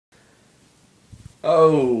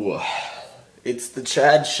Oh, it's the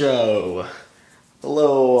Chad Show.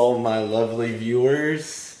 Hello, all my lovely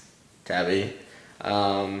viewers. Tabi.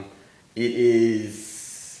 It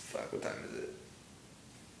is... Fuck, what time is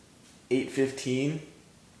it? 8:15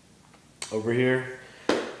 over here.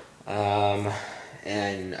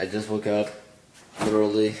 And I just woke up,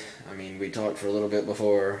 literally. I mean, we talked for a little bit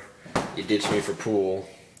before you ditched me for pool.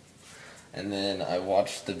 And then I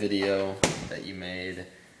watched the video that you made.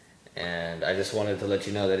 And I just wanted to let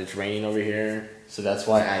you know that it's raining over here. So that's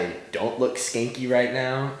why I don't look skanky right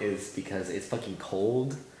now, is because it's fucking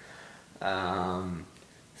cold.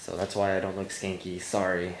 So that's why I don't look skanky.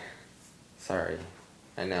 Sorry.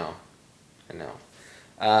 I know.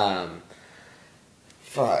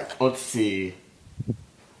 Fuck. Let's see.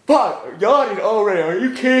 Fuck! Yawning already. Are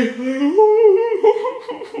you kidding?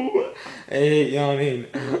 I hate yawning.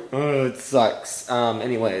 Oh, it sucks.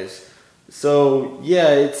 Anyways. So, yeah,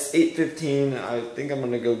 it's 8:15. I think I'm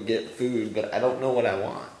gonna go get food, but I don't know what I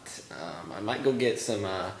want. I might go get some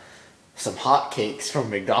hotcakes from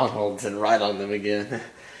McDonald's and ride on them again.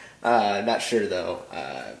 Not sure, though.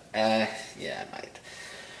 Yeah, I might.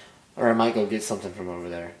 Or I might go get something from over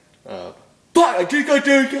there. But I think I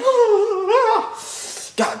did!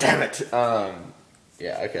 God damn it!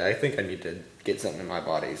 Yeah, okay, I think I need to get something in my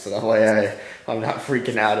body, so that way I'm not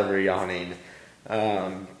freaking out over yawning.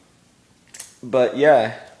 But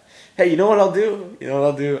yeah, hey, you know what I'll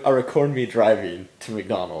do? I'll record me driving to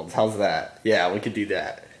McDonald's. How's that? Yeah, we could do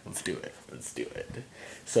that. Let's do it.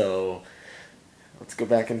 So, let's go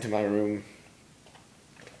back into my room.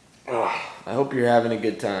 I hope you're having a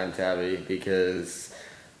good time, Tabi, because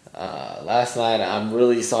last night, I'm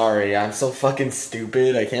really sorry. I'm so fucking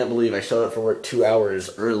stupid. I can't believe I showed up for work 2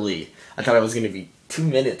 hours early. I thought I was going to be 2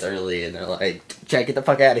 minutes early, and they're like, Jack, get the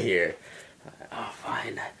fuck out of here. Oh,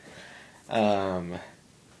 fine.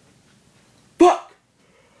 Fuck!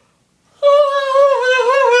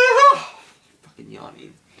 Fucking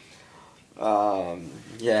yawning.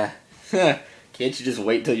 Yeah. Can't you just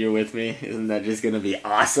wait till you're with me? Isn't that just gonna be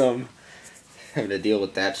awesome? Having to deal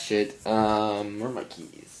with that shit. Where are my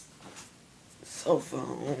keys? Cell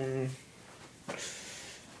phone.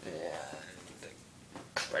 And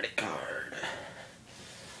credit card.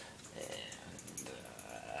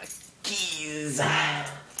 And, keys.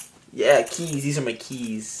 Yeah, keys. These are my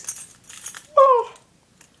keys. Oh.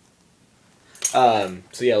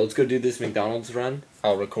 So yeah, let's go do this McDonald's run.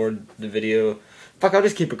 I'll record the video. Fuck, I'll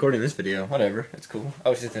just keep recording this video. Whatever, it's cool. I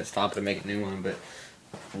was just gonna stop it and make a new one, but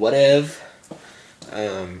whatever.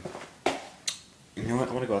 You know what?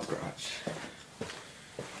 I wanna go out the garage.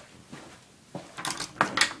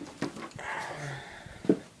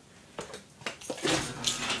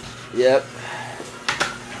 Yep.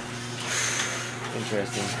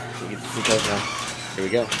 Interesting. We get to see those now. Here we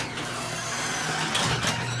go.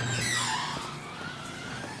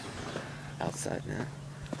 Outside now.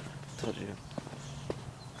 Told you.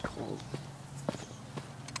 Cold.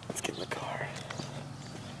 Let's get in the car.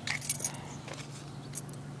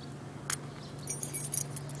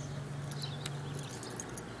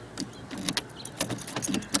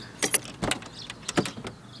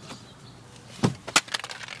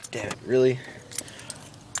 Damn it, really?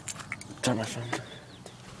 Turn my phone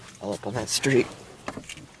all up on that street.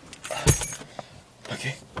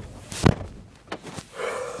 Okay.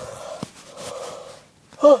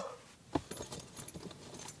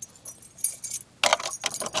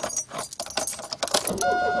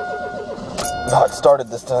 Oh, it started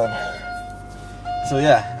this time. So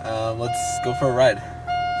yeah, let's go for a ride.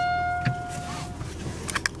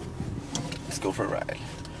 Let's go for a ride.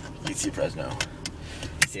 You can see Fresno.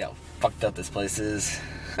 See how fucked up this place is.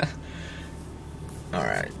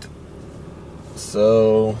 Alright.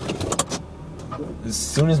 So, as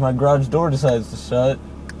soon as my garage door decides to shut.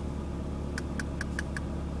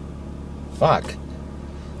 Fuck.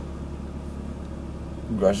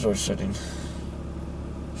 Garage door's shutting.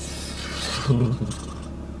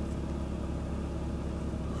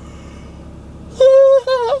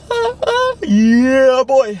 Yeah,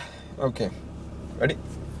 boy. Okay. Ready?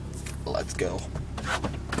 Let's go.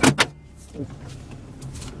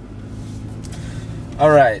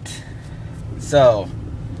 Alright. So.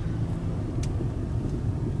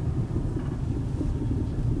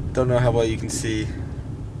 Don't know how well you can see.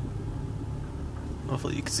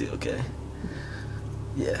 Hopefully you can see okay.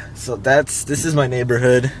 Yeah, so this is my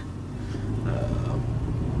neighborhood.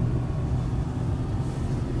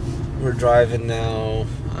 We're driving now.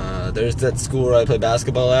 There's that school where I play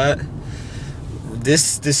basketball at.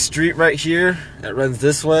 This street right here that runs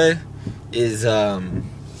this way is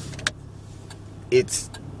it's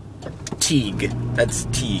Teague. That's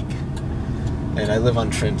Teague. and I live on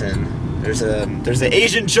Trenton. There's the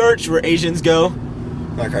Asian church where Asians go.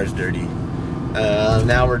 My car's dirty.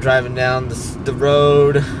 Now we're driving down the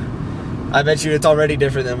road. I bet you it's already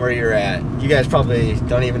different than where you're at. You guys probably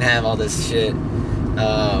don't even have all this shit.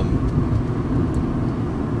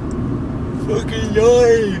 Fucking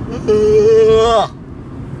yay!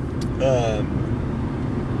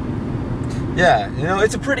 Yeah, you know,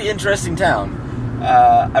 it's a pretty interesting town.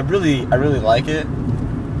 I really like it.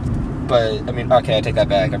 But, I mean, okay, I take that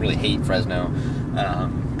back. I really hate Fresno.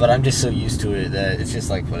 But I'm just so used to it that it's just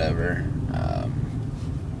like, whatever.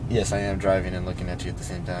 Yes, I am driving and looking at you at the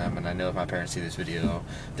same time. And I know if my parents see this video,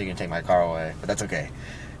 they're going to take my car away. But that's okay.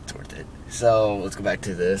 It's worth it. So, let's go back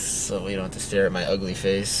to this so we don't have to stare at my ugly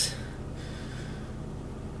face.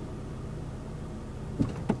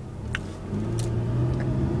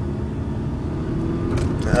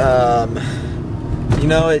 You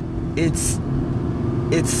know, it's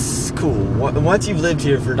cool. Once you've lived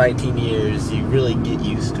here for 19 years, you really get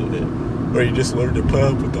used to it. Or you just learn to put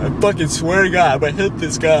up with it. I fucking swear to God, I'm gonna hit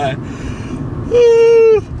this guy.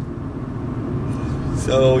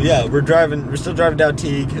 So yeah, we're still driving down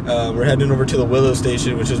Teague. We're heading over to the Willow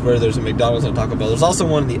Station, which is where there's a McDonald's and Taco Bell. There's also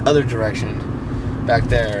one in the other direction, back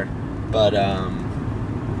there. But I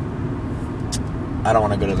don't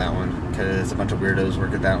want to go to that one because a bunch of weirdos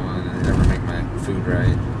work at that one and they never make my food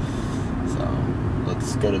right. So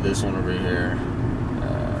let's go to this one over here.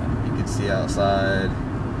 You can see outside.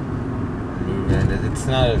 We're moving. It's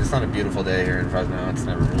not a beautiful day here in Fresno. It's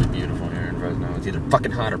never really beautiful here in Fresno. It's either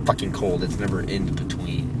fucking hot or fucking cold. It's never in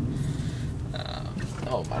between.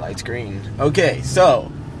 Oh, my light's green. Okay,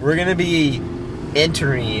 so we're gonna be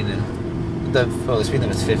entering the speed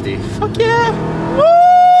limit is 50. Fuck yeah! Woo!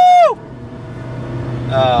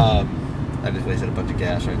 I just wasted a bunch of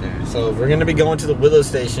gas right there. So we're gonna be going to the Willow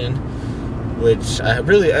Station, which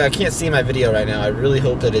I can't see my video right now. I really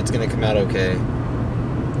hope that it's gonna come out okay.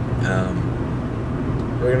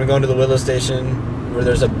 We're gonna go into the Willow Station where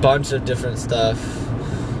there's a bunch of different stuff.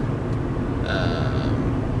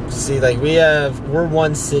 See, like we're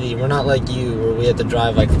one city. We're not like you where we have to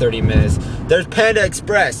drive like 30 minutes. There's Panda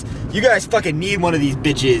Express. You guys fucking need one of these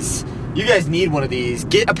bitches. You guys need one of these.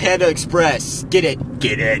 Get a Panda Express. Get it.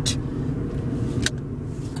 Get it.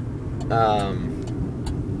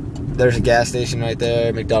 There's a gas station right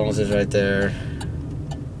there. McDonald's is right there.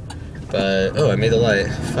 But, oh, I made the light.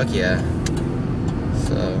 Fuck yeah.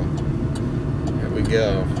 So, here we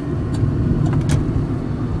go.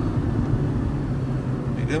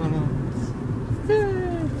 McDonald's.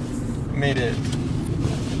 Made it.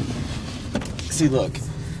 See, look.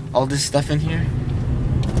 All this stuff in here.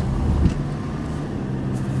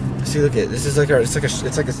 See, look at this is like it's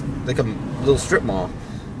like a little strip mall.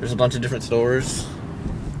 There's a bunch of different stores,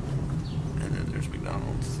 and then there's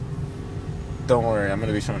McDonald's. Don't worry, I'm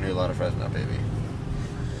gonna be showing you a lot of Fresno, baby.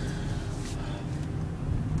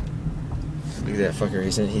 Look at that fucker.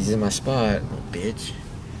 He's in my spot, little bitch.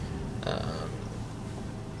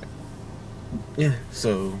 Yeah.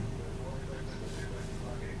 So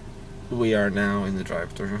we are now in the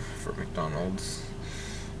drive-thru for McDonald's.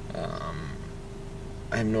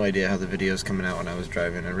 I have no idea how the video is coming out when I was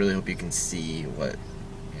driving. I really hope you can see what,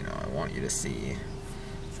 I want you to see.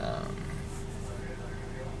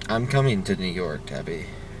 I'm coming to New York, Tabi.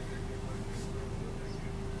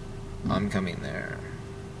 I'm coming there.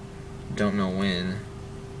 Don't know when,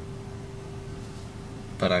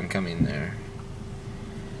 but I'm coming there.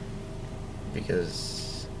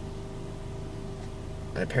 Because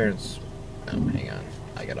my parents... Oh, hang on.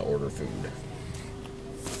 I gotta order food.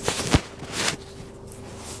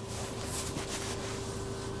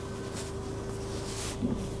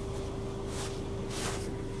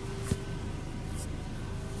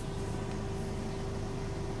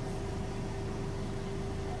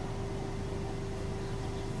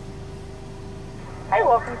 Hi,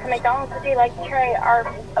 welcome to McDonald's. Would you like to try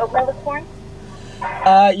our oatmeal this morning?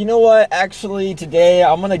 You know what? Actually, today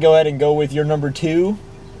I'm gonna go ahead and go with your number 2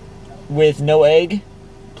 with no egg,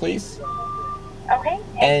 please. Okay.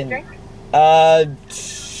 And drink?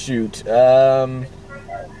 Shoot. I'll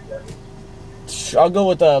go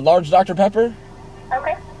with a large Dr. Pepper.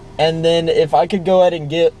 Okay. And then if I could go ahead and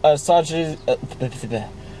get a sausage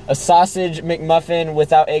McMuffin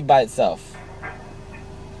without egg by itself.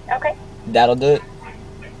 Okay. That'll do it.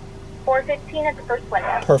 $4.15 at the first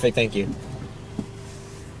window. Perfect, thank you.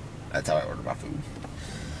 That's how I order my food.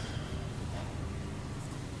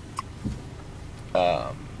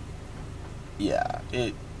 Yeah,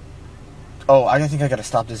 I think I gotta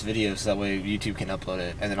stop this video so that way YouTube can upload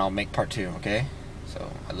it, and then I'll make part 2, okay?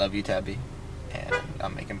 So, I love you, Tabi, and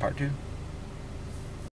I'm making part 2.